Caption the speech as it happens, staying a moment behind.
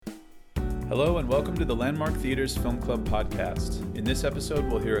Hello and welcome to the Landmark Theatres Film Club podcast. In this episode,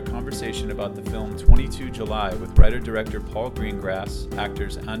 we'll hear a conversation about the film 22 July with writer-director Paul Greengrass,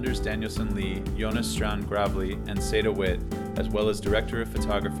 actors Anders Danielsson Lee, Jonas Strand Gravli, and Seda Witt, as well as director of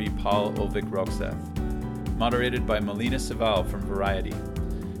photography Paul Ulvik Rokseth. Moderated by Melina Saval from Variety.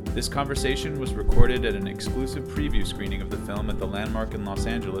 This conversation was recorded at an exclusive preview screening of the film at the Landmark in Los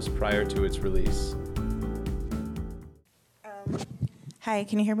Angeles prior to its release. Hi,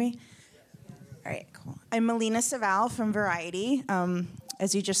 can you hear me? All right, cool. I'm Melina Saval from Variety.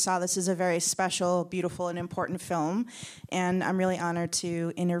 As you just saw, this is a very special, beautiful, and important film, and I'm really honored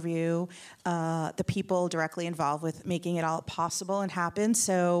to interview the people directly involved with making it all possible and happen.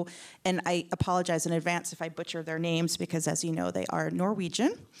 So, and I apologize in advance if I butcher their names because, as you know, they are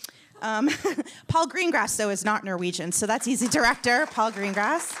Norwegian. Paul Greengrass, though, is not Norwegian, so that's easy. Director, Paul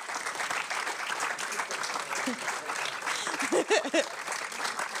Greengrass.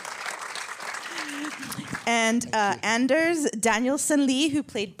 And Anders Danielsson Lee, who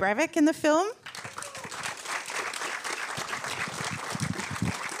played Breivik in the film.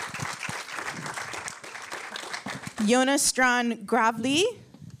 Jonas Strand Gravli,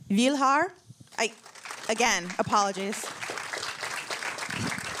 Vilhar. Again, apologies.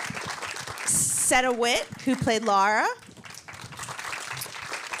 Seda Witt, who played Lara.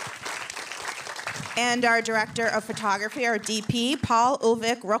 And our director of photography, our DP, Paul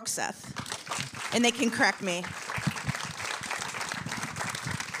Ulvik Rokseth. And they can correct me.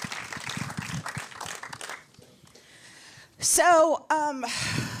 So,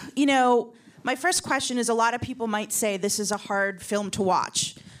 my first question is, a lot of people might say this is a hard film to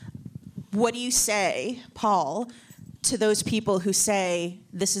watch. What do you say, Paul, to those people who say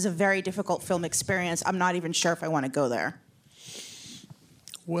this is a very difficult film experience? I'm not even sure if I want to go there.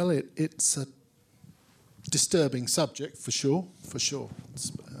 Well, it's a disturbing subject, for sure.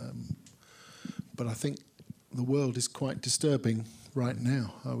 But I think the world is quite disturbing right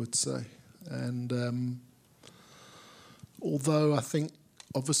now, I would say. And although I think,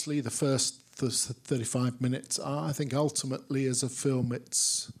 obviously, the first 35 minutes are, I think ultimately as a film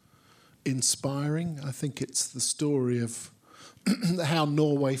it's inspiring. I think it's the story of how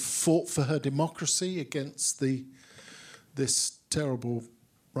Norway fought for her democracy against this terrible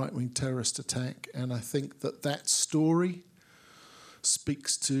right-wing terrorist attack. And I think that story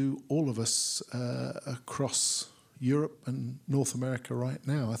speaks to all of us across Europe and North America right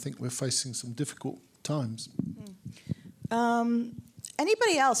now. I think we're facing some difficult times.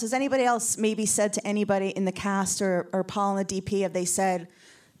 Anybody else? Has anybody else maybe said to anybody in the cast or Paul and the DP, have they said,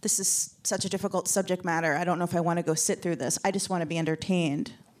 this is such a difficult subject matter, I don't know if I want to go sit through this, I just want to be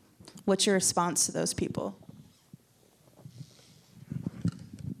entertained? What's your response to those people?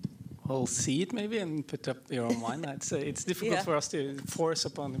 Well, see it maybe and put up your own mind. It's difficult for us to force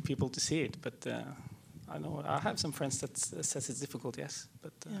upon the people to see it, but I know I have some friends that says it's difficult, yes,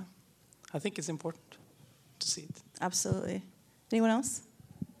 but I think it's important to see it. Absolutely. Anyone else?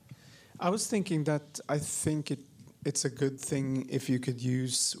 I was thinking that I think it's a good thing if you could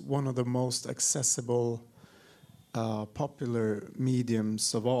use one of the most accessible, popular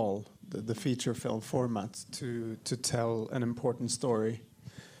mediums of all, the feature film format, to tell an important story.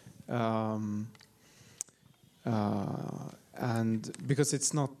 And because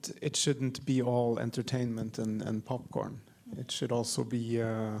it shouldn't be all entertainment and popcorn. It should also be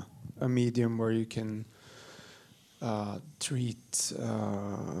a medium where you can treat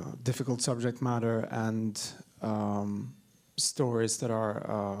difficult subject matter and stories that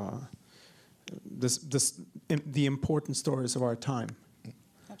are the important stories of our time.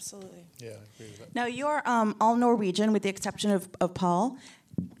 Absolutely. Yeah, I agree with that. Now, you're all Norwegian, with the exception of Paul.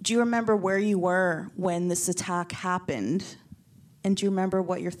 Do you remember where you were when this attack happened? And do you remember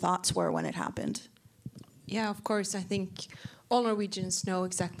what your thoughts were when it happened? Yeah, of course. I think all Norwegians know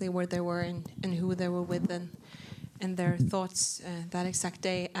exactly where they were and who they were with and their thoughts that exact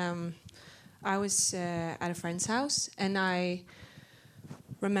day. I was at a friend's house, and I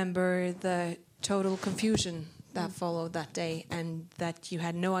remember the total confusion that followed that day, and that you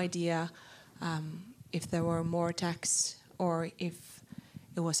had no idea if there were more attacks or if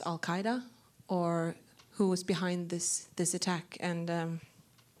it was Al-Qaeda or who was behind this attack. And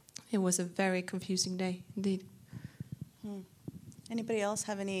it was a very confusing day, indeed. Anybody else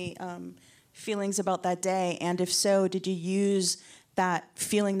have any feelings about that day? And if so, did you use that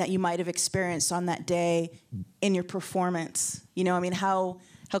feeling that you might have experienced on that day in your performance? How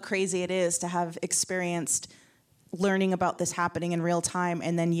crazy it is to have experienced learning about this happening in real time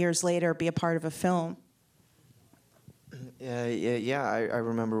and then years later be a part of a film. I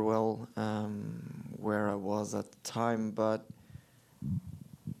remember well where I was at the time, but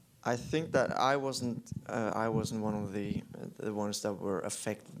I think that I wasn't one of the ones that were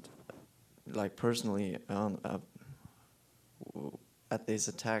affected, like personally, on at these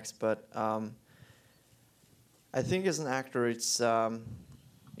attacks. But I think as an actor, it's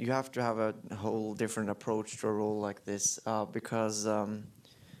you have to have a whole different approach to a role like this because.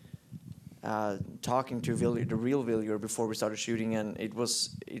 Talking to the real Villiers before we started shooting, and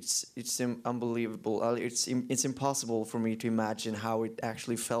it's unbelievable. It's impossible for me to imagine how it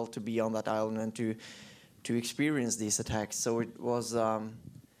actually felt to be on that island and to experience these attacks. So it was,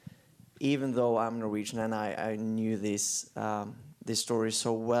 even though I'm Norwegian and I knew this story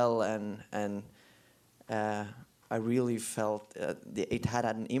so well, and I really felt it had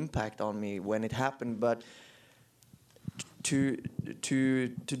an impact on me when it happened, but. To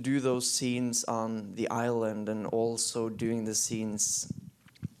do those scenes on the island and also doing the scenes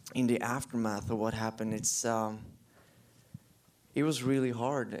in the aftermath of what happened, it was really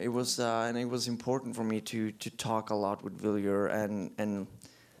hard. It was and it was important for me to talk a lot with Villiers and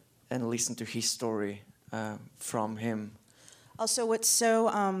listen to his story from him. Also, what's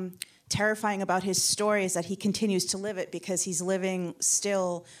so terrifying about his story is that he continues to live it because he's living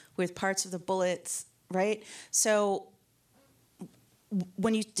still with parts of the bullets, right? So.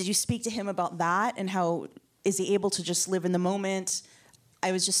 Did you speak to him about that and how is he able to just live in the moment?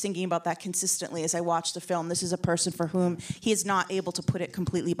 I was just thinking about that consistently as I watched the film. This is a person for whom he is not able to put it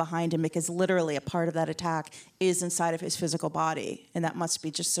completely behind him because literally a part of that attack is inside of his physical body, and that must be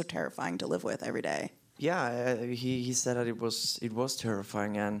just so terrifying to live with every day. Yeah, he said that it was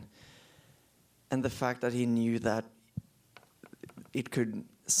terrifying, and the fact that he knew that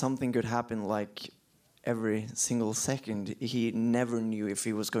something could happen like. Every single second, he never knew if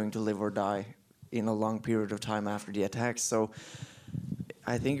he was going to live or die in a long period of time after the attack. So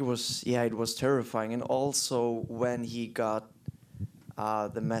I think it was terrifying. And also when he got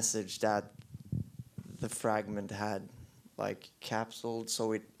the message that the fragment had like capsuled,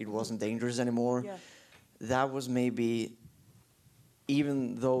 so it wasn't dangerous anymore. Yeah. That was maybe,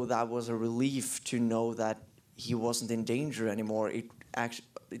 even though that was a relief to know that he wasn't in danger anymore, it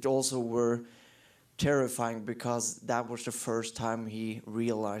also were terrifying because that was the first time he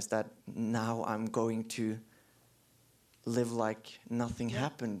realized that now I'm going to live like nothing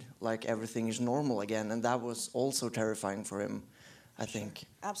happened, like everything is normal again, and that was also terrifying for him, I think.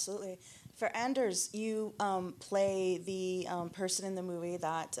 Absolutely. For Anders, you play the person in the movie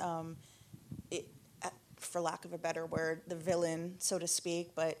that, for lack of a better word, the villain, so to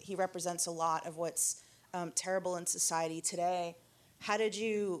speak, but he represents a lot of what's terrible in society today. How did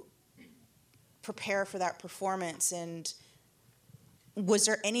you prepare for that performance, and was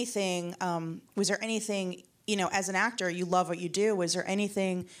there anything as an actor, you love what you do, was there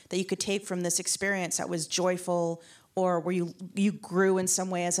anything that you could take from this experience that was joyful, or were you grew in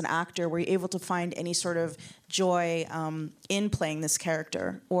some way as an actor? Were you able to find any sort of joy in playing this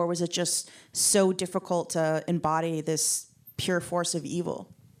character, or was it just so difficult to embody this pure force of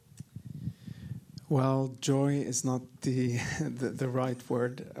evil? Well, joy is not the right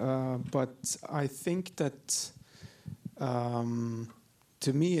word, but I think that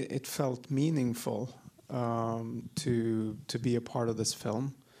to me it felt meaningful to be a part of this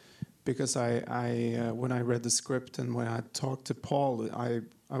film, because I when I read the script and when I talked to Paul, I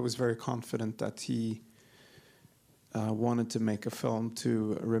was very confident that he wanted to make a film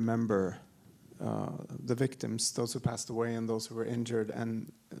to remember the victims, those who passed away and those who were injured,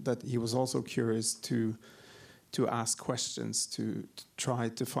 and that he was also curious to ask questions, to try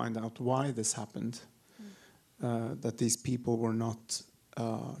to find out why this happened, that these people were not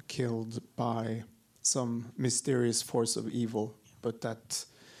killed by some mysterious force of evil, but that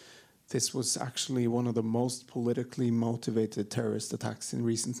this was actually one of the most politically motivated terrorist attacks in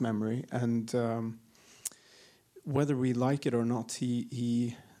recent memory. And whether we like it or not,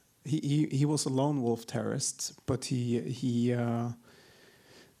 he was a lone wolf terrorist, but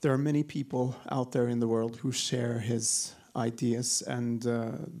there are many people out there in the world who share his ideas, and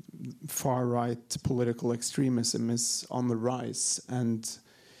far-right political extremism is on the rise, and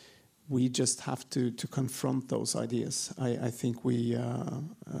we just have to confront those ideas. I think we,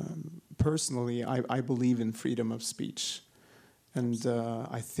 personally, I believe in freedom of speech, and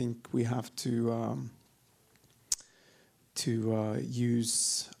I think we have to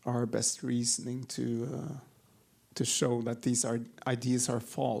use our best reasoning to show that these ideas are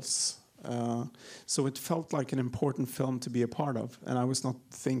false. So it felt like an important film to be a part of, and I was not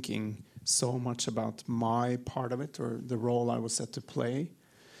thinking so much about my part of it or the role I was set to play.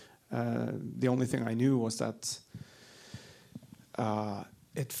 The only thing I knew was that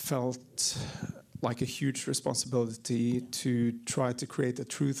it felt like a huge responsibility to try to create a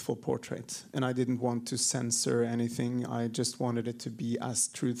truthful portrait, and I didn't want to censor anything. I just wanted it to be as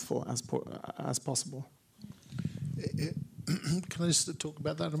truthful as possible. Can I just talk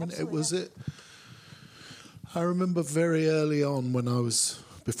about that a minute? I remember very early on when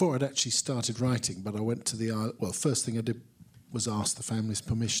before I'd actually started writing, but I went to the island. Well, first thing I did was ask the family's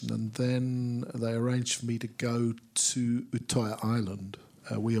permission, and then they arranged for me to go to Utoya Island.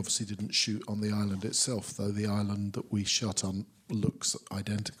 We obviously didn't shoot on the island itself, though the island that we shot on looks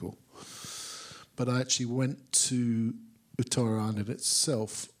identical. But I actually went to Utoya Island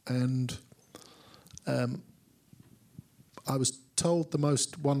itself, and I was told the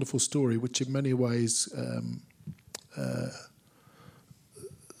most wonderful story, which in many ways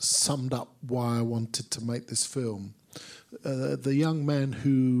summed up why I wanted to make this film. The young man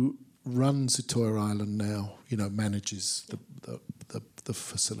who runs Utoya Island now, manages the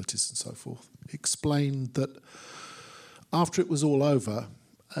facilities and so forth, explained that after it was all over,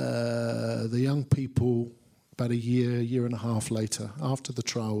 the young people, about a year and a half later, after the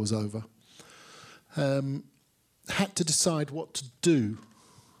trial was over, had to decide what to do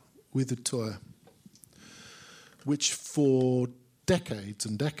with Utoya, which for decades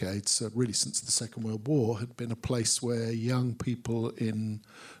and decades, really since the Second World War, had been a place where young people in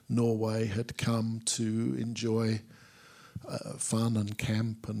Norway had come to enjoy fun and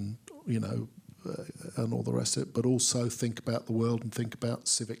camp and, and all the rest of it, but also think about the world and think about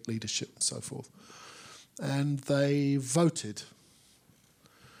civic leadership and so forth. And they voted,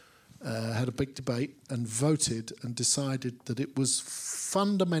 had a big debate and voted and decided that it was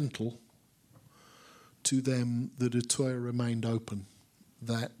fundamental to them that Utoya remained open,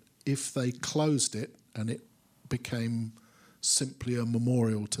 that if they closed it and it became simply a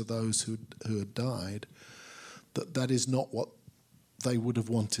memorial to those who had died, that is not what they would have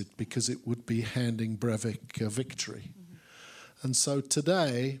wanted, because it would be handing Breivik a victory. Mm-hmm. And so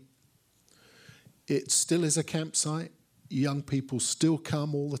today, it still is a campsite. Young people still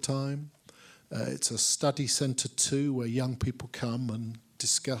come all the time. It's a study centre too, where young people come and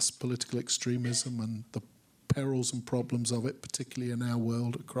discuss political extremism and the perils and problems of it, particularly in our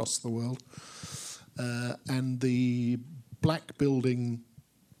world, across the world. And the black building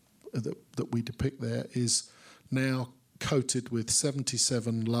that we depict there is now coated with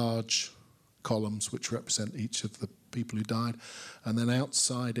 77 large columns which represent each of the people who died, and then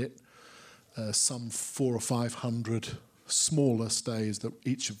outside it some 400 or 500 smaller stays, that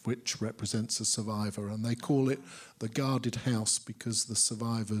each of which represents a survivor, and they call it the guarded house because the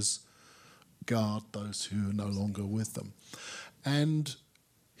survivors guard those who are no longer with them. And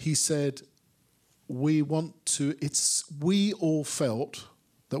he said, we all felt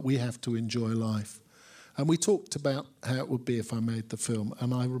that we have to enjoy life. And we talked about how it would be if I made the film,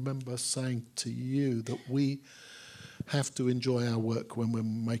 and I remember saying to you that we have to enjoy our work when we're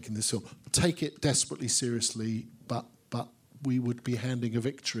making this film. Take it desperately seriously, but we would be handing a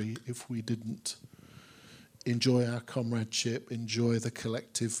victory if we didn't enjoy our comradeship, enjoy the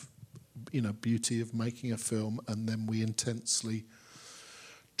collective, beauty of making a film, and then we intensely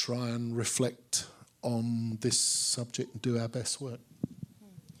try and reflect on this subject and do our best work.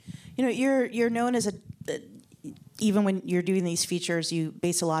 You're known as even when you're doing these features, you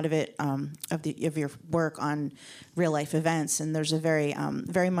base a lot of it of your work on real life events, and there's a very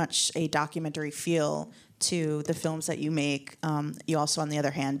much a documentary feel to the films that you make. You also, on the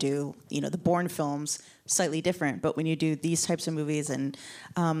other hand, do the Bourne films, slightly different, but when you do these types of movies, and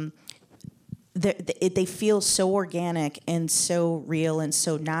they feel so organic and so real and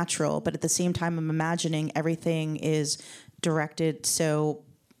so natural, but at the same time, I'm imagining everything is directed so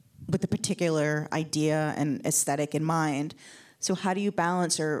with a particular idea and aesthetic in mind. So how do you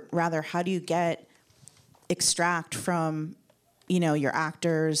balance, or rather, how do you extract from, your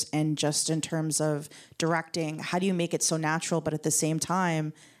actors, and just in terms of directing, how do you make it so natural, but at the same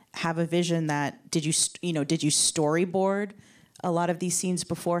time have a vision that, did you storyboard a lot of these scenes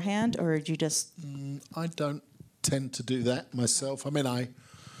beforehand, or did you just... I don't tend to do that myself. I mean, I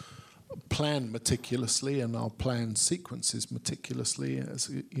plan meticulously, and I'll plan sequences meticulously. As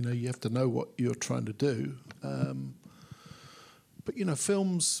you have to know what you're trying to do. But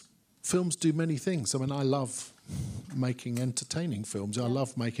films do many things. I mean, I love making entertaining films. I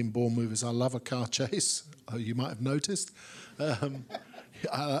love making Bourne movies. I love a car chase. You might have noticed.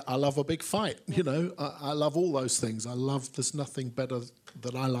 I love a big fight. I love all those things. There's nothing better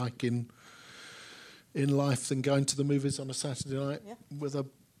that I like in life than going to the movies on a Saturday night with a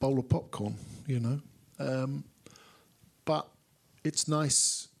bowl of popcorn, but it's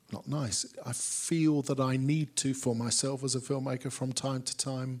not nice. I feel that I need to, for myself as a filmmaker, from time to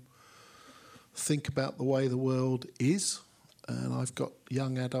time, think about the way the world is. And I've got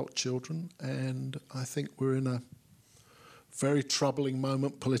young adult children, and I think we're in a very troubling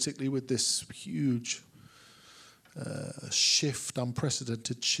moment politically with this huge shift,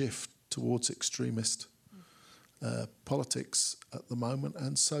 unprecedented shift towards extremist politics at the moment.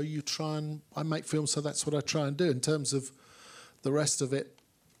 And so I make films, so that's what I try and do. In terms of the rest of it,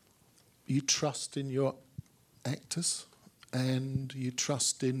 you trust in your actors, and you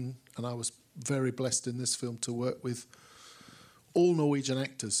trust in, and I was very blessed in this film to work with all Norwegian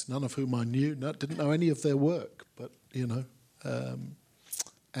actors, none of whom I knew, didn't know any of their work, but,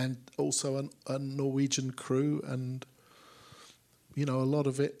 and also a Norwegian crew, and, a lot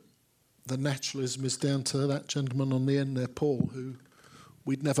of it, the naturalism is down to that gentleman on the end there, Paul, who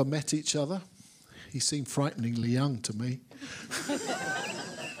we'd never met each other. He seemed frighteningly young to me.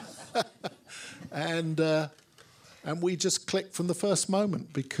 And we just clicked from the first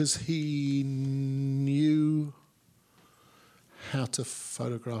moment because he knew how to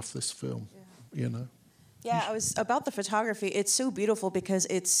photograph this film, Yeah, I was about the photography. It's so beautiful because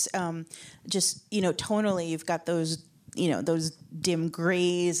it's just, tonally you've got those, those dim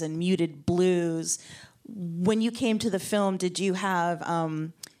grays and muted blues. When you came to the film, did you have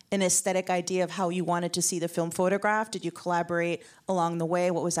an aesthetic idea of how you wanted to see the film photographed? Did you collaborate along the way?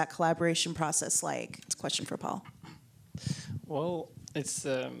 What was that collaboration process like? It's a question for Paul. Well, it's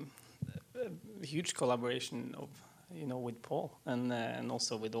a huge collaboration of, with Paul and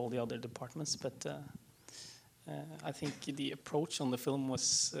also with all the other departments. But I think the approach on the film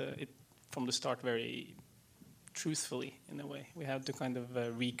was from the start very truthfully in a way. We had to kind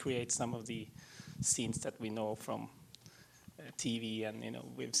of recreate some of the scenes that we know from TV and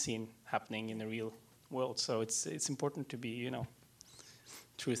we've seen happening in the real world. So it's important to be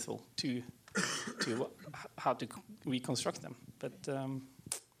truthful to how to reconstruct them. But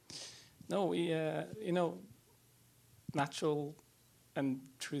no, we natural and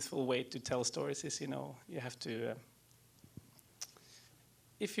truthful way to tell stories is you have to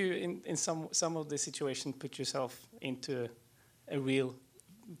if you in some of the situation put yourself into a real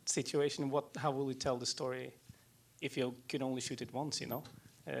situation, how will you tell the story if you could only shoot it once?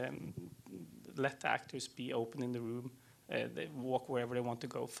 Let the actors be open in the room. They walk wherever they want to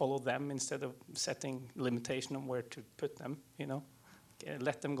go. Follow them instead of setting limitation on where to put them.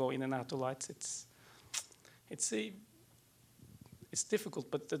 Let them go in and out of lights. It's difficult,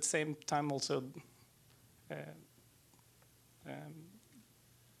 but at the same time also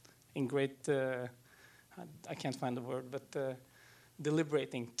in great. I can't find the word, but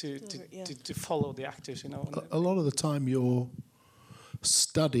deliberating to follow the actors. A lot of the time, you're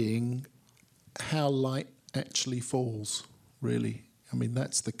studying how light actually falls, really. I mean,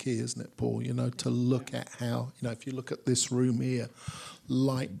 that's the key, isn't it, Paul? To look at how, if you look at this room here,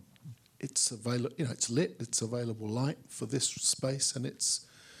 light, it's available, it's lit, it's available light for this space, and it's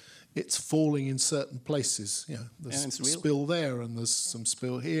falling in certain places. There's a spill there, and there's some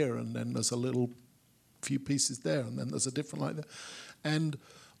spill here, and then there's a few pieces there, and then there's a different light there. And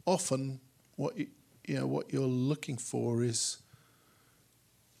often what you're looking for is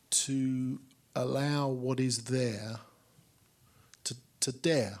to allow what is there to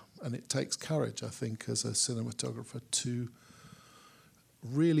dare, and it takes courage, I think, as a cinematographer, to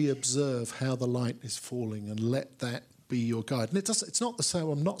really observe how the light is falling and let that be your guide. And it's not the same.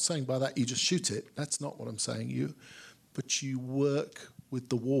 I'm not saying by that you just shoot it. That's not what I'm saying. But you work with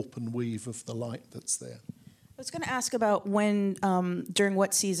the warp and weave of the light that's there. I was going to ask about when, during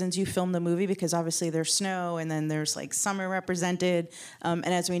what seasons you filmed the movie, because obviously there's snow and then there's summer represented. And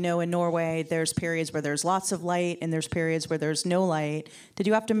as we know in Norway, there's periods where there's lots of light and there's periods where there's no light. Did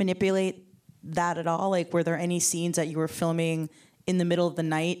you have to manipulate that at all? Were there any scenes that you were filming in the middle of the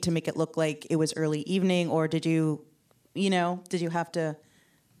night to make it look like it was early evening, or did you have to?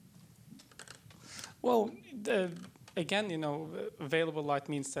 Well, again, available light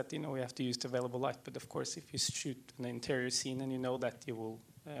means that, we have to use the available light. But of course, if you shoot an interior scene and you know that you will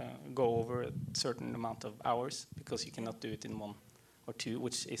go over a certain amount of hours because you cannot do it in 1 or 2,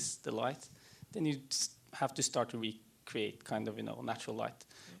 which is the light, then you have to start to recreate kind of, natural light,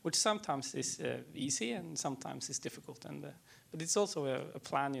 which sometimes is easy and sometimes is difficult. But it's also a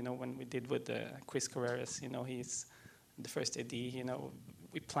plan, when we did with Chris Carreras, he's the first AD,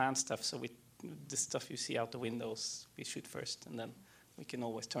 we plan stuff, so the stuff you see out the windows, we shoot first, and then we can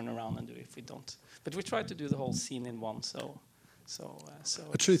always turn around and do it if we don't. But we try to do the whole scene in one, so.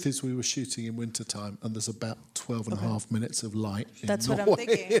 The truth is, we were shooting in wintertime, and there's about 12 and a half minutes of light. That's what I'm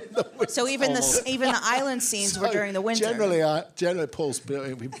thinking. So even the island scenes were during the winter. Generally, Paul's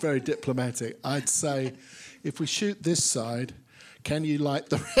being very diplomatic. I'd say, if we shoot this side, can you light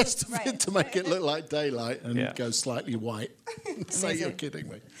the rest of Right. it to make it look like daylight and Yeah. go slightly white? Say you're kidding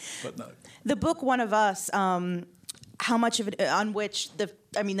me, but no. The book One of Us, how much of it, on which the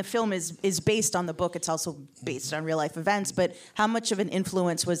film is based on the book, it's also based on real life events, but how much of an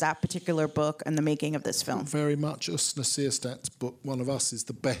influence was that particular book in the making of this film? Very much. Usna Sierstad's book, One of Us, is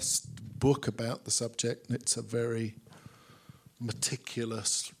the best book about the subject, and it's a very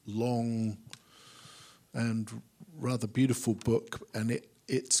meticulous, long, and rather beautiful book, and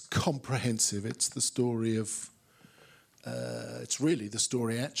it's comprehensive. It's the story of, it's really the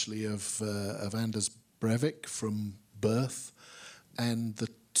story actually of Anders Breivik from birth, and the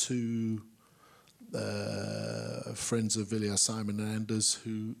two friends of Vilja, Simon and Anders,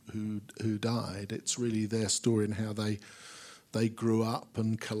 who died. It's really their story and how they grew up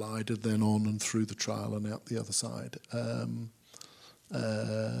and collided, then on and through the trial and out the other side. And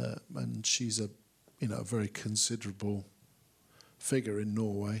she's a very considerable figure in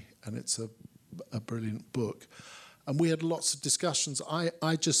Norway, and it's a brilliant book. And we had lots of discussions.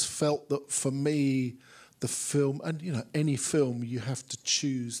 I just felt that for me, the film, and any film, you have to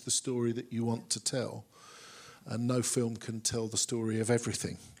choose the story that you want to tell, and no film can tell the story of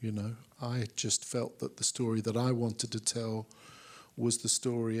everything. I just felt that the story that I wanted to tell was the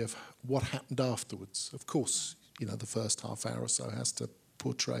story of what happened afterwards. Of course, the first half hour or so has to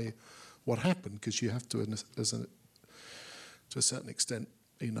portray what happened, because you have to, to a certain extent,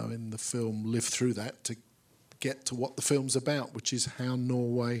 in the film, live through that to get to what the film's about, which is how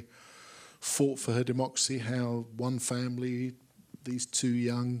Norway fought for her democracy, how one family, these two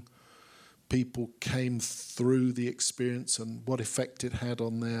young people, came through the experience and what effect it had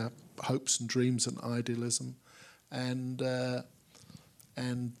on their hopes and dreams and idealism, and that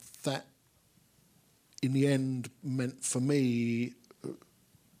in the end meant for me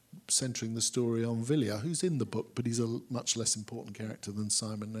centering the story on Vilja, who's in the book, but he's a much less important character than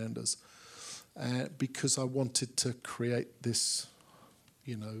Simon and Anders, because I wanted to create this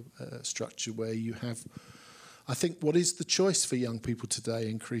structure where you have, I think, what is the choice for young people today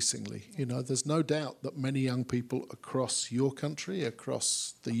increasingly. There's no doubt that many young people across your country,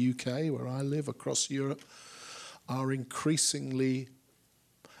 across the UK where I live, across Europe, are increasingly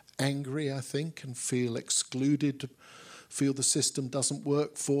angry, I think, and feel excluded, feel the system doesn't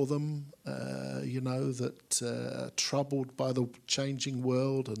work for them, troubled by the changing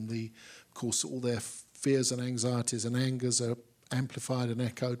world, and of course all their fears and anxieties and angers are amplified and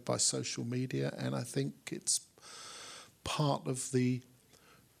echoed by social media, and I think it's part of the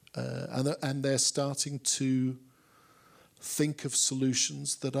and they're starting to think of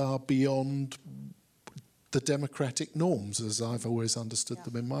solutions that are beyond the democratic norms as I've always understood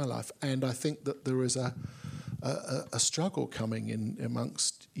them in my life. And I think that there is a struggle coming in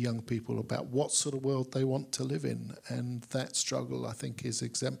amongst young people about what sort of world they want to live in, and that struggle, I think, is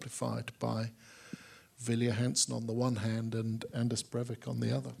exemplified by Vilja Hansen on the one hand and Anders Breivik on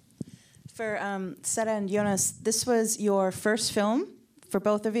the other. For Sara and Jonas, this was your first film for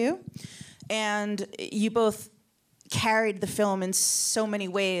both of you, and you both carried the film in so many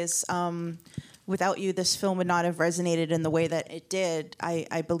ways. Without you, this film would not have resonated in the way that it did.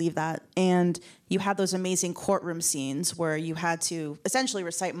 I believe that. And you had those amazing courtroom scenes where you had to essentially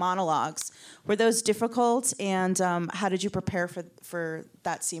recite monologues. Were those difficult, and how did you prepare for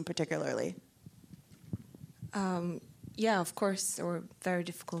that scene particularly? Yeah, of course, they were very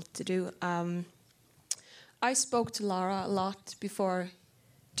difficult to do. I spoke to Lara a lot before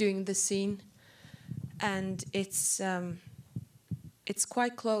doing the scene, and it's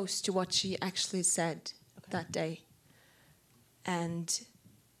quite close to what she actually said that day, and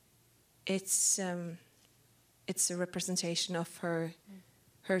it's a representation of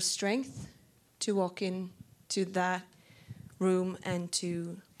her strength to walk into that room and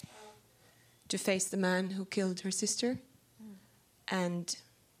to face the man who killed her sister, and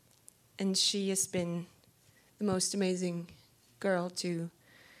she has been the most amazing girl to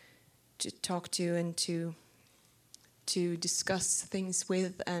talk to and to discuss things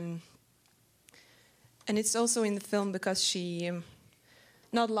with, and it's also in the film because she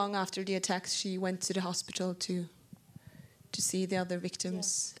not long after the attacks she went to the hospital to see the other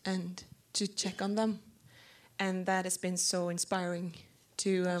victims and to check on them, and that has been so inspiring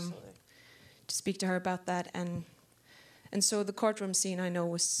to speak to her about that, and so the courtroom scene I know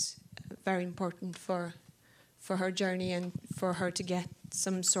was very important for her journey and for her to get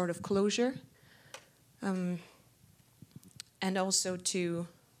some sort of closure, and also to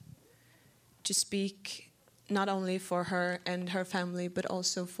speak not only for her and her family but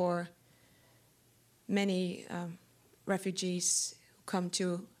also for many refugees who come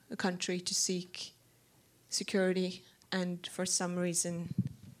to a country to seek security and for some reason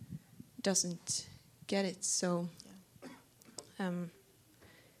doesn't get it. So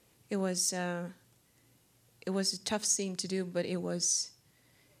it was a tough scene to do, but it's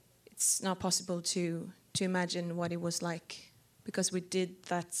not possible to imagine what it was like, because we did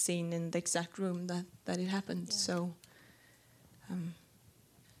that scene in the exact room that it happened. Yeah. So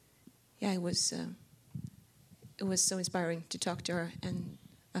it was so inspiring to talk to her, and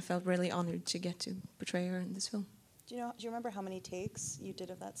I felt really honored to get to portray her in this film. Do you remember how many takes you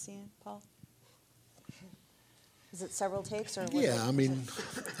did of that scene, Paul? Is it several takes, or? Yeah, I mean,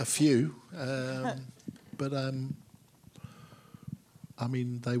 a few, but I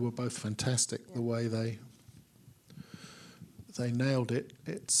mean, they were both fantastic. Yeah. The way they nailed it.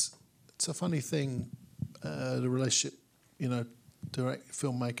 It's a funny thing, the relationship,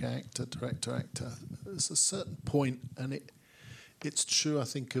 filmmaker, actor, director, actor. There's a certain point, and it's true, I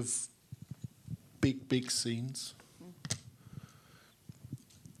think, of big scenes.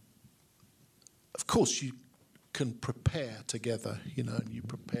 Of course, you can prepare together, and you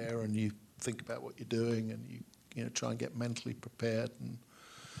prepare and you think about what you're doing, and you try and get mentally prepared and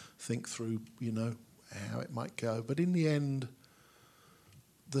think through, how it might go. But in the end,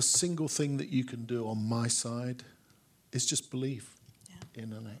 the single thing that you can do on my side is just believe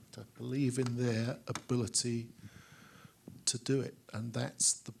in an actor, believe in their ability to do it, and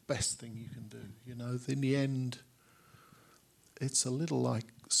that's the best thing you can do. In the end, it's a little like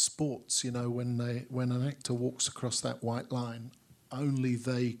sports. When an actor walks across that white line, only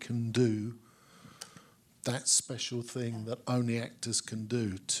they can do that special thing that only actors can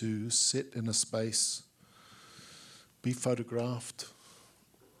do, to sit in a space, be photographed,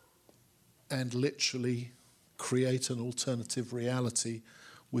 and literally create an alternative reality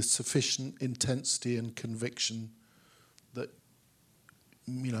with sufficient intensity and conviction that,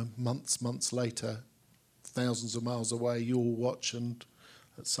 months later, thousands of miles away, you'll watch and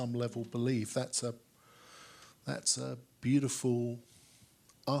at some level believe. That's a beautiful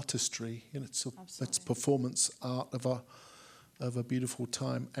artistry, it's performance art of a beautiful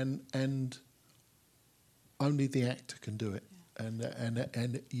time, and only the actor can do it. Yeah.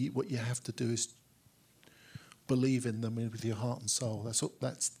 And what you have to do is believe in them with your heart and soul.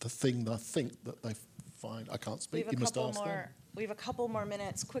 That's the thing that I think that they find. I can't speak. You must ask them. We have a couple more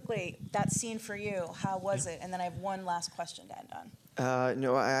minutes. Quickly, that scene for you, how was it? And then I have one last question to end on.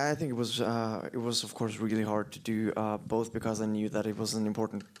 No, I think it was of course really hard to do, both because I knew that it was an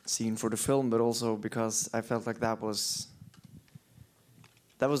important scene for the film, but also because I felt like that was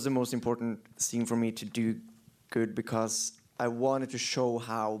the most important scene for me to do good, because I wanted to show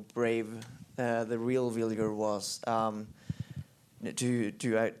how brave the real Villiger was. To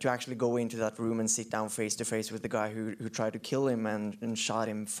actually go into that room and sit down face to face with the guy who tried to kill him and shot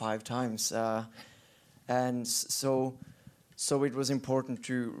him 5 times, and so it was important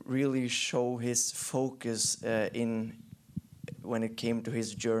to really show his focus when it came to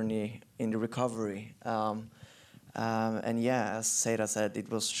his journey in the recovery. And yeah, as Seda said,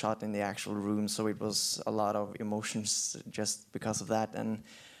 it was shot in the actual room, so it was a lot of emotions just because of that. And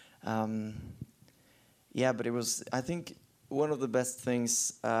but it was, I think, one of the best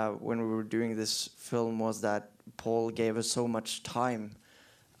things when we were doing this film was that Paul gave us so much time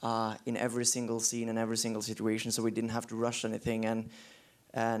in every single scene and every single situation, so we didn't have to rush anything.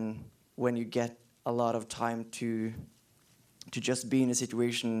 And when you get a lot of time to just be in a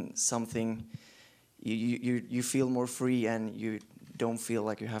situation, something you feel more free, and you don't feel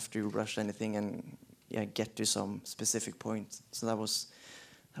like you have to rush anything and get to some specific point. So that was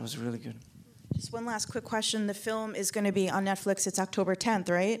really good. Just one last quick question. The film is going to be on Netflix. It's October 10th,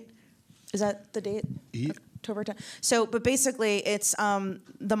 right? Is that the date? Yeah. October 10th. So, but basically, it's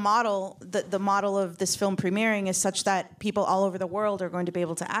the model. The model of this film premiering is such that people all over the world are going to be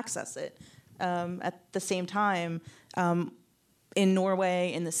able to access it at the same time. In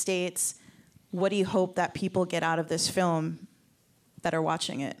Norway, in the States, what do you hope that people get out of this film that are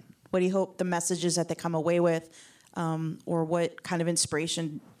watching it? What do you hope the messages that they come away with, or what kind of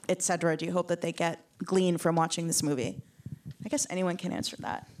inspiration, et cetera, do you hope that they glean from watching this movie? I guess anyone can answer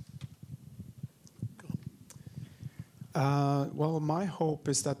that. Well, my hope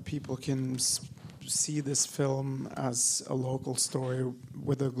is that people can see this film as a local story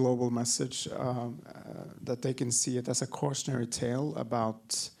with a global message, that they can see it as a cautionary tale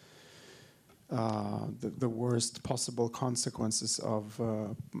about the worst possible consequences of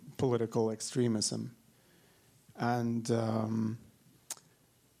political extremism. And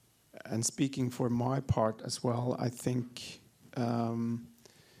speaking for my part as well, I think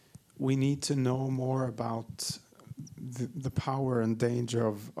we need to know more about the power and danger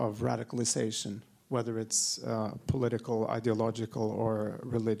of radicalization. whether it's political, ideological, or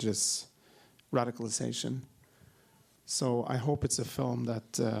religious radicalization. So I hope it's a film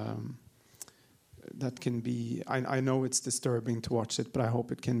that that can be. I know it's disturbing to watch it, but I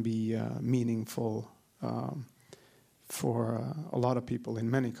hope it can be meaningful for a lot of people in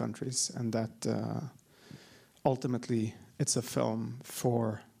many countries, and that ultimately it's a film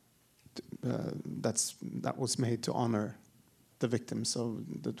for that was made to honor the victims of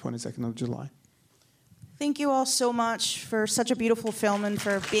the 22nd of July. Thank you all so much for such a beautiful film and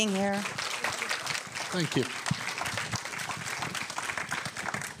for being here. Thank you.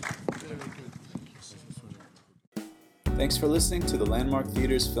 Thanks for listening to the Landmark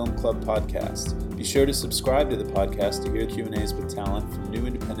Theatres Film Club podcast. Be sure to subscribe to the podcast to hear Q&As with talent from new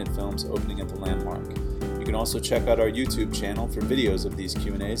independent films opening at the Landmark. You can also check out our YouTube channel for videos of these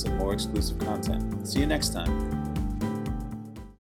Q&As and more exclusive content. See you next time.